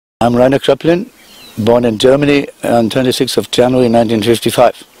I'm Rainer Kröplin, born in Germany on 26th of January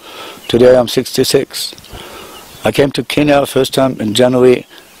 1955. Today I'm 66. I came to Kenya first time in January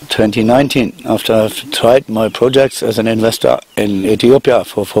 2019 after I've tried my projects as an investor in Ethiopia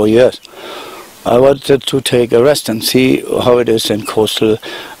for 4 years. I wanted to take a rest and see how it is in coastal.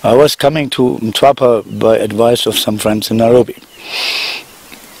 I was coming to Mtwapa by advice of some friends in Nairobi.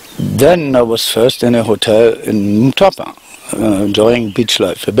 Then I was first in a hotel in Mtwapa, enjoying beach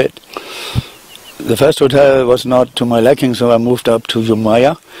life a bit. The first hotel was not to my liking, so I moved up to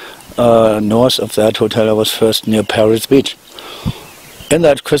Umaya. North of that hotel I was first near Paris Beach. In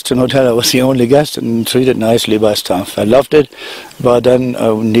that Christian hotel I was the only guest and treated nicely by staff. I loved it, but then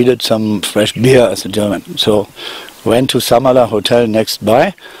I needed some fresh beer as a German. So went to Samala Hotel next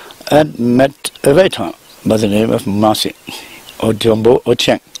by and met a waiter by the name of Masi, or Jumbo or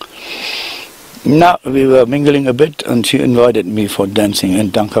Cheng. Now we were mingling a bit and she invited me for dancing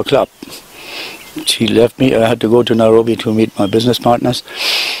in Danka Club. She left me, I had to go to Nairobi to meet my business partners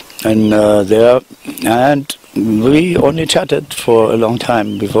and we only chatted for a long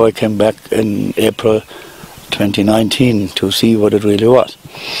time before I came back in April 2019 to see what it really was.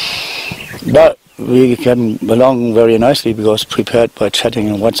 But we came along very nicely because prepared by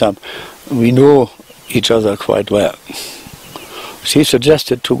chatting on WhatsApp, we knew each other quite well. She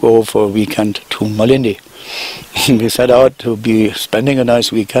suggested to go for a weekend to Malindi. We set out to be spending a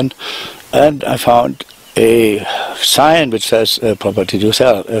nice weekend, and I found a sign which says property to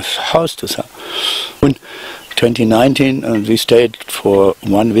sell, a house to sell. In 2019, and we stayed for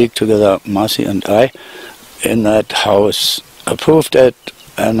 1 week together, Masi and I, in that house. Approved it,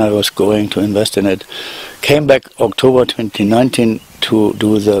 and I was going to invest in it. Came back October 2019 to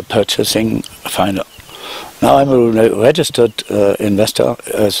do the purchasing final. Now I'm a registered investor,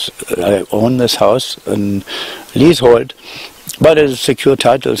 as I own this house and leasehold, but it's a secure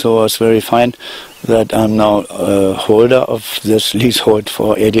title, so I was very fine that I'm now a holder of this leasehold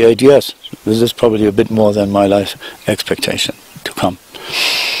for 88 years. This is probably a bit more than my life expectation to come.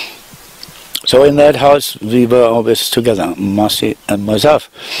 So in that house we were always together, Masi and myself,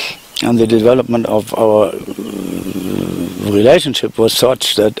 and the development of our relationship was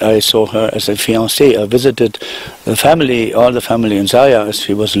such that I saw her as a fiancée. I visited the family, all the family in Zaya, as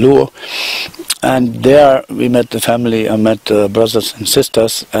she was Luo, and there we met the family. I met brothers and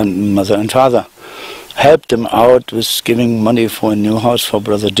sisters and mother and father. Helped them out with giving money for a new house for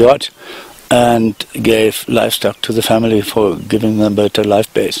brother George, and gave livestock to the family for giving them better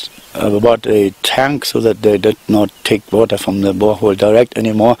life base. I bought a tank so that they did not take water from the borehole direct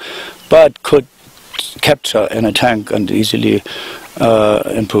anymore, but could capture in a tank and easily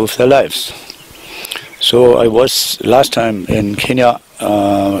improve their lives. So I was last time in Kenya,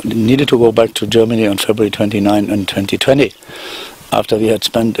 needed to go back to Germany on February 29 in 2020, after we had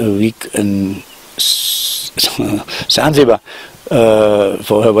spent a week in Zanzibar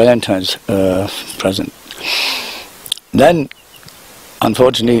for her Valentine's present. Then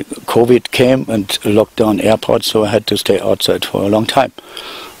unfortunately COVID came and locked down airports, so I had to stay outside for a long time.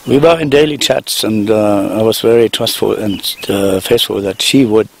 We were in daily chats, and I was very trustful and faithful that she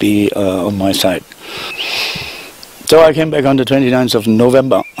would be on my side. So I came back on the 29th of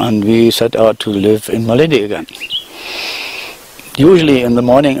November and we set out to live in Malindi again. Usually in the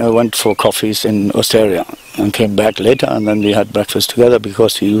morning I went for coffees in Osteria and came back later, and then we had breakfast together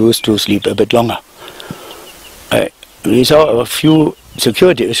because he used to sleep a bit longer. We saw a few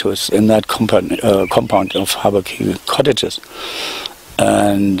security issues in that compound of Harbour Quay cottages.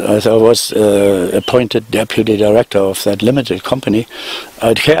 And as I was appointed deputy director of that limited company,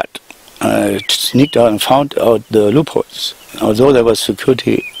 I cared. I sneaked out and found out the loopholes. Although there was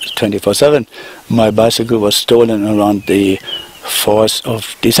security 24/7, my bicycle was stolen around the 4th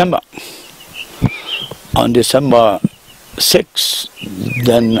of December. On December 6th,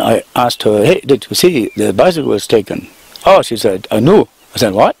 then I asked her, "Hey, did you see the bicycle was taken?" "Oh," she said, "I knew." I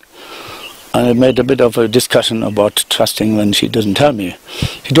said, "What?" And I made a bit of a discussion about trusting when she doesn't tell me.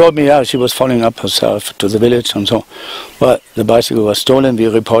 She told me, yeah, she was following up herself to the village and so. But the bicycle was stolen. We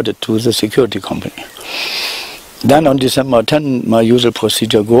reported to the security company. Then on December 10, my usual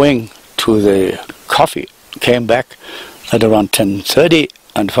procedure, going to the coffee, came back at around 10:30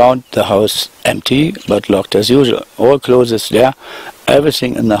 and found the house empty but locked as usual. All clothes is there,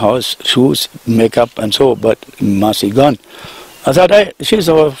 everything in the house, shoes, makeup and so, but Masi gone. I thought, hey, she's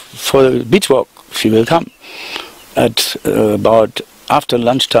over for the beach walk, she will come. At about after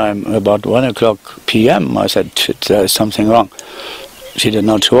lunchtime, about 1 p.m, I said, there is something wrong. She did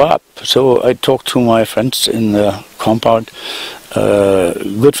not show up. So I talked to my friends in the compound, a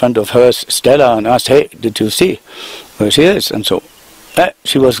good friend of hers, Stella, and asked, hey, did you see where she is? And so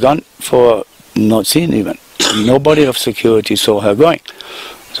She was gone for not seen even. Nobody of security saw her going.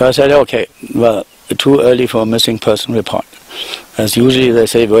 So I said, okay, well, too early for a missing person report. As usually they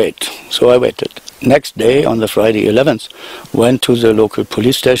say, wait. So I waited. Next day, on the Friday 11th, went to the local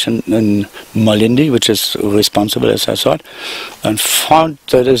police station in Malindi, which is responsible, as I thought, and found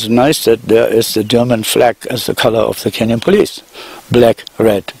that it's nice that there is the German flag as the color of the Kenyan police. Black,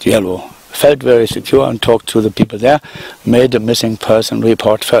 red, yellow. Felt very secure and talked to the people there, made a missing person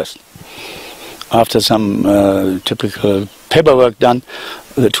report first. After some typical paperwork done,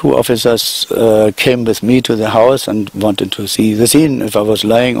 the two officers came with me to the house and wanted to see the scene, if I was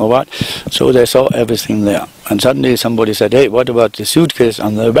lying or what. So they saw everything there. And suddenly somebody said, hey, what about the suitcase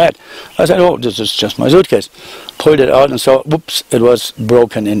on the bed? I said, oh, this is just my suitcase. Pulled it out and saw, whoops, it was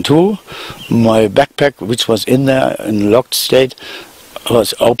broken in two. My backpack, which was in there in locked state,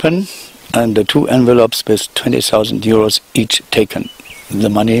 was open, and the two envelopes with 20,000 euros each taken. The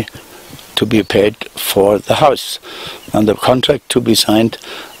money to be paid for the house, and the contract to be signed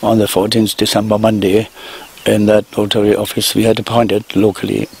on the 14th December, Monday, in that notary office we had appointed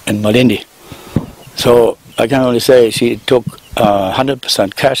locally in Malindi. So I can only say she took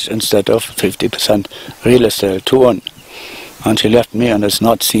 100% cash instead of 50% real estate to own. And she left me and is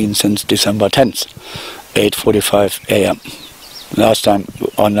not seen since December 10th, 8:45 a.m. Last time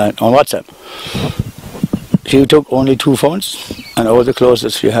online on WhatsApp. She took only 2 phones and all the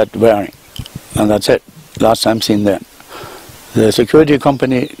clothes she had wearing. And that's it. Last time seen there. The security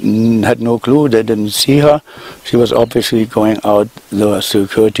company had no clue. They didn't see her. She was obviously going out the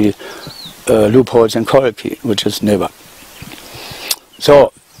security loopholes in Koriki, which is nearby.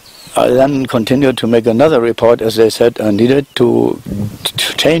 So I then continued to make another report, as they said, I needed to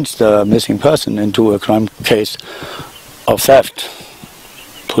change the missing person into a crime case of theft.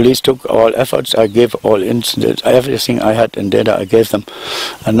 Police took all efforts. I gave all incidents, everything I had in data I gave them.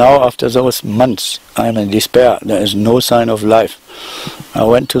 And now after those months, I'm in despair. There is no sign of life. I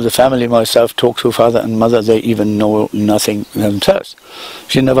went to the family myself, talked to father and mother. They even know nothing themselves.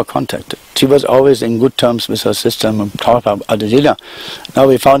 She never contacted. She was always in good terms with her sister, Angelina. Now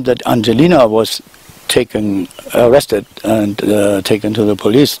we found that Angelina was arrested and taken to the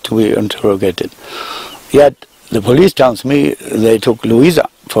police to be interrogated. Yet the police tells me they took Louisa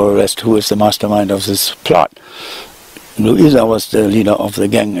for arrest, who is the mastermind of this plot. Louisa was the leader of the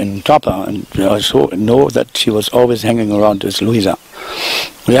gang in Tapa, and I know that she was always hanging around with Louisa.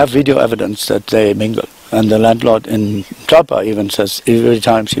 We have video evidence that they mingled, and the landlord in Tapa even says every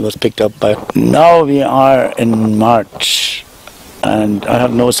time she was picked up by... Now we are in March, and I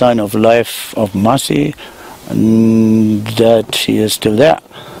have no sign of life of Mercy, and that she is still there.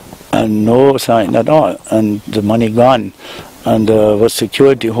 And no sign at all, and the money gone, and was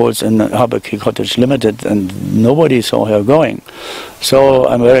security holds in Harbour Key Cottage Limited, and nobody saw her going. So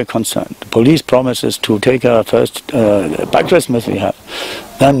I'm very concerned. The police promises to take her first by Christmas we have,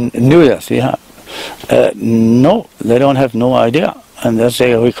 then New Year's we have. No, they don't have no idea, and as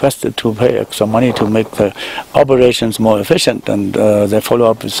they requested to pay some money to make the operations more efficient, and they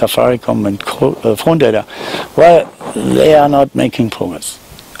follow up with Safaricom and phone data. Well, they are not making progress.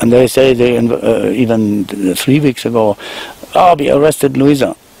 And they say they, even 3 weeks ago, oh, we arrested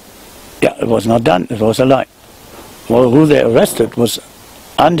Louisa. Yeah, it was not done. It was a lie. Well, who they arrested was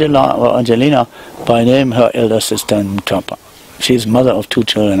Angelina, by name, her elder sister in Tapa. She's mother of 2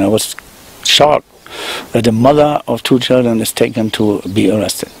 children. I was shocked that the mother of 2 children is taken to be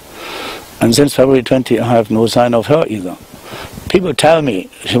arrested. And since February 20, I have no sign of her either. People tell me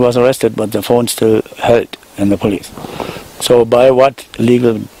she was arrested, but the phone still held in the police. So by what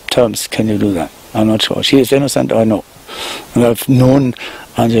legal terms can you do that? I'm not sure. She is innocent, I know. And I've known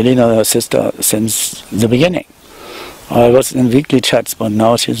Angelina, her sister, since the beginning. I was in weekly chats, but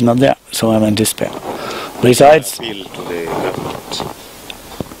now she's not there, so I'm in despair. Besides... Appeal to the government.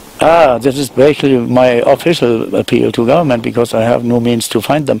 This is basically my official appeal to government, because I have no means to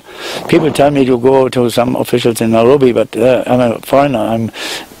find them. People tell me to go to some officials in Nairobi, but I'm a foreigner. I'm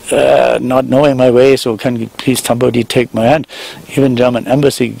not knowing my way, so can please somebody take my hand? Even German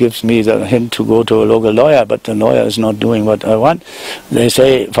embassy gives me the hint to go to a local lawyer, but the lawyer is not doing what I want. They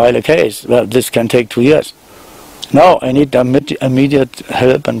say, file a case. Well, this can take 2 years. Now I need immediate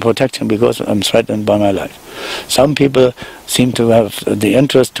help and protection because I'm threatened by my life. Some people seem to have the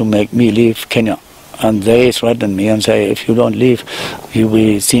interest to make me leave Kenya, and they threaten me and say, if you don't leave, you'll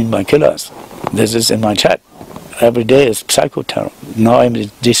be seen by killers. This is in my chat. Every day is psychoterror. Now I'm in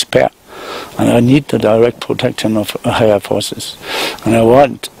despair, and I need the direct protection of higher forces. And I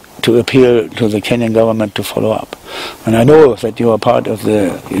want to appeal to the Kenyan government to follow up. And I know that you are part of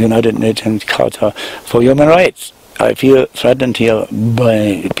the United Nations Charter for Human Rights. I feel threatened here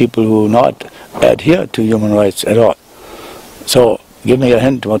by people who not adhere to human rights at all. So give me a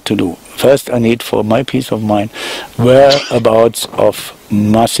hint what to do. First, I need, for my peace of mind, whereabouts of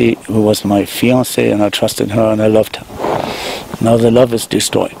Masi, who was my fiancée, and I trusted her and I loved her. Now the love is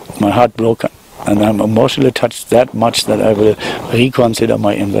destroyed, my heart broken, and I'm emotionally touched that much that I will reconsider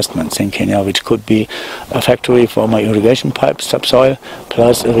my investments in Kenya, which could be a factory for my irrigation pipes, subsoil,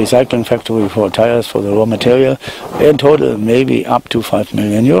 plus a recycling factory for tires for the raw material, in total maybe up to 5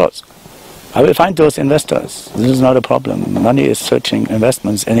 million euros. I will find those investors. This is not a problem. Money is searching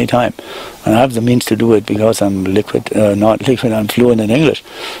investments anytime. And I have the means to do it because I'm not liquid, I'm fluent in English.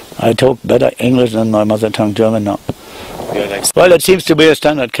 I talk better English than my mother tongue German now. Well, it seems to be a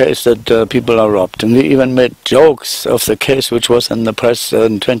standard case that people are robbed. And we even made jokes of the case which was in the press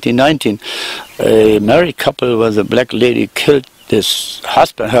in 2019. A married couple where the black lady killed her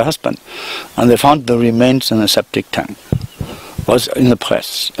husband, and they found the remains in a septic tank. Was in the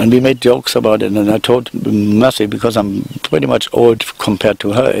press, and we made jokes about it, and I told Mercy, because I'm pretty much old compared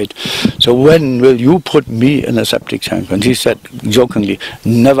to her age, so when will you put me in a septic tank? And she said jokingly,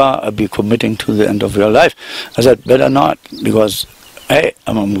 never be committing to the end of your life. I said, better not, because hey,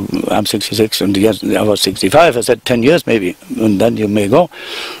 I'm 66 and yes, I was 65. I said 10 years maybe, and then you may go.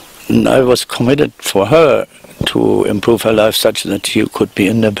 And I was committed for her to improve her life such that she could be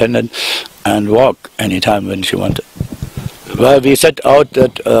independent and walk anytime when she wanted. Well, we set out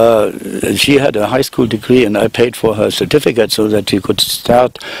that she had a high school degree and I paid for her certificate so that she could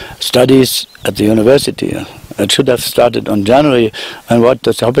start studies at the university. It should have started on January, and what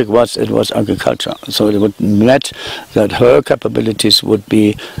the topic was, it was agriculture. So it would match that her capabilities would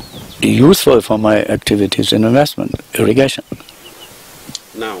be useful for my activities in investment, irrigation.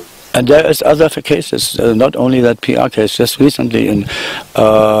 Now. And there is other cases, not only that PR case, just recently it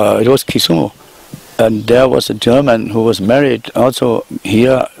was Kisumu. And there was a German who was married also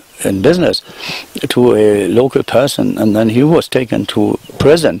here in business to a local person, and then he was taken to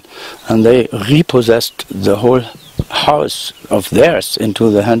prison, and they repossessed the whole house of theirs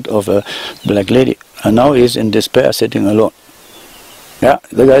into the hand of a black lady. And now he's in despair, sitting alone. Yeah,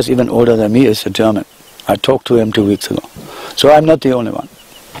 the guy's even older than me, is a German. I talked to him 2 weeks ago. So I'm not the only one.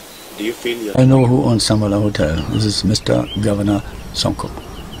 Do you feel I know who owns Samala Hotel. This is Mr. Governor Sonko.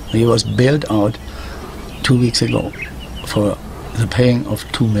 He was bailed out 2 weeks ago for the paying of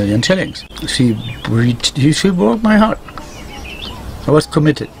 2 million shillings. She broke my heart. I was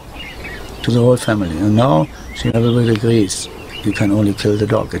committed to the whole family, and now everybody agrees you can only kill the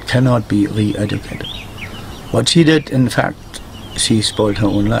dog. It cannot be re-educated. What she did, in fact, she spoiled her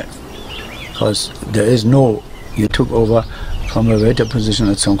own life, because there is no, you took over from a waiter position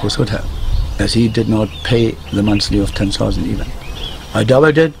at Sonko's hotel, as he did not pay the monthly of 10,000 even. I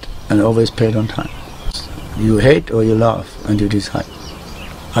doubled it and always paid on time. You hate or you love, and you decide.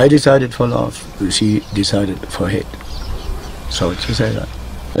 I decided for love, she decided for hate. Sorry to say that.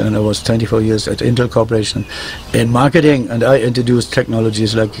 And I was 24 years at Intel Corporation in marketing, and I introduced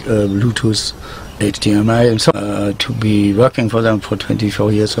technologies like Bluetooth, HDMI, and so on, to be working for them for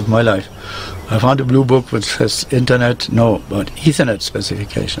 24 years of my life. I found a blue book which says Internet, no, but Ethernet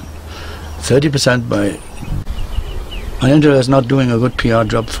specification. 30% by... And Intel is not doing a good PR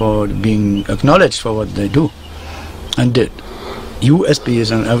job for being acknowledged for what they do, and did. USB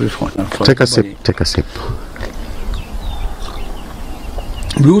is on every phone. Take a sip, take a sip.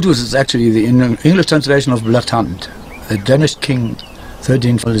 Bluetooth is actually the English translation of Blood Hunt, a Danish king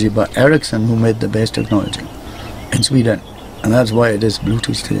 13th technology by Ericsson, who made the base technology in Sweden, and that's why it is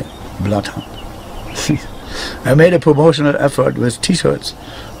Bluetooth today, Blood Hunt. I made a promotional effort with t-shirts.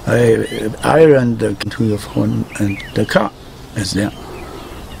 I ironed to your phone, and the car is there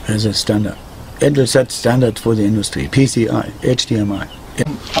as a standard. Intel set standard for the industry, PCI, HDMI.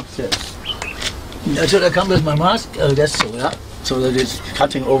 Upstairs. Should I come with my mask? I guess so, yeah. So that it's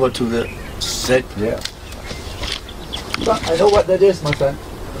cutting over to the set there. But I know what that is, my friend.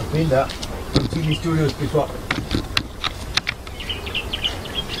 I've been there in TV studios before.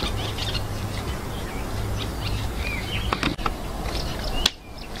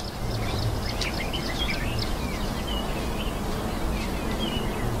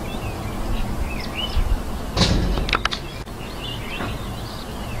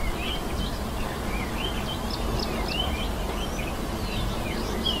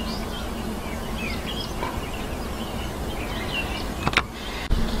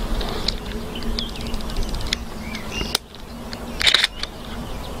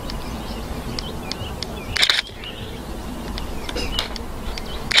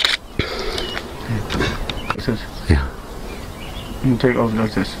 Yeah. You take off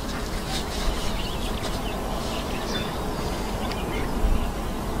like this.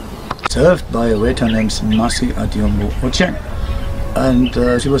 served by a waiter named Masi Adiombo Ocheng.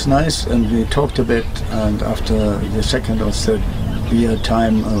 And she was nice, and we talked a bit, and after the second or third year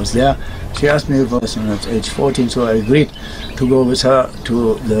time I was there, she asked me if I was at age 14, so I agreed to go with her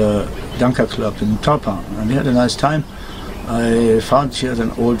to the Danka Club in Tapa, and we had a nice time. I found she had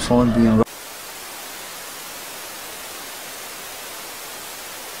an old phone being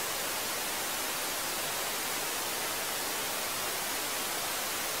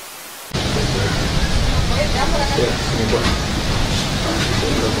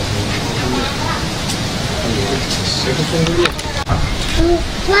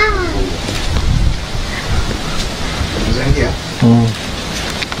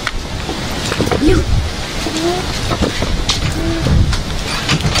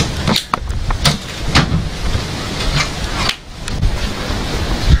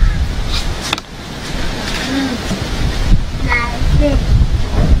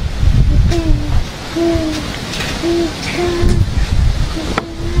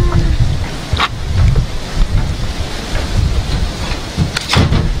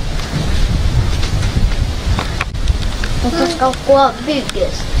ska gå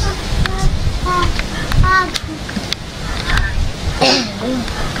bygges.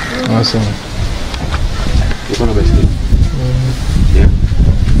 Awesome. You want to best it? Yeah.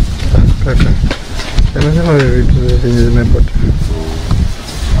 Okay. Can I have a read in my pot?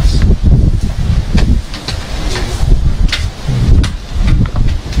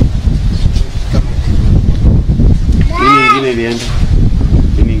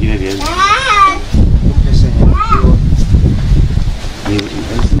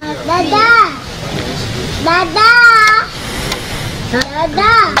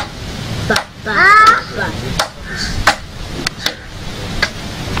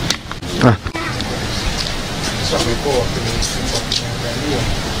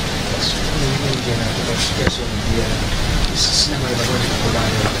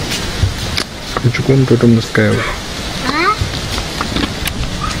 Chukua mtoto msikayo.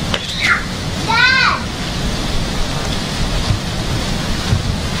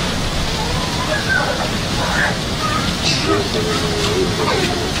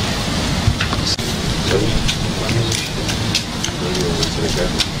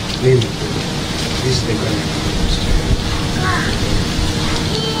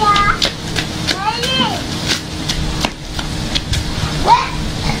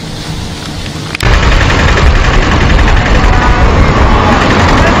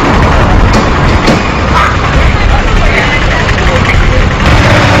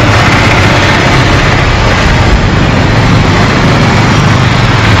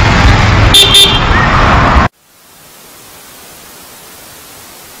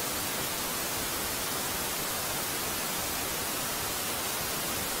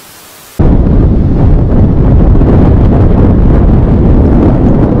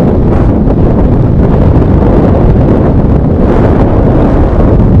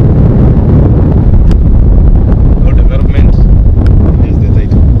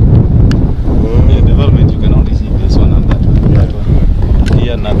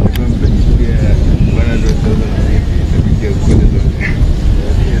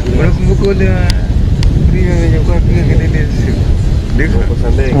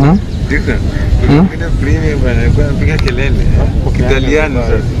 Italiano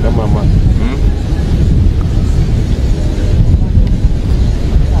sasa kama mama.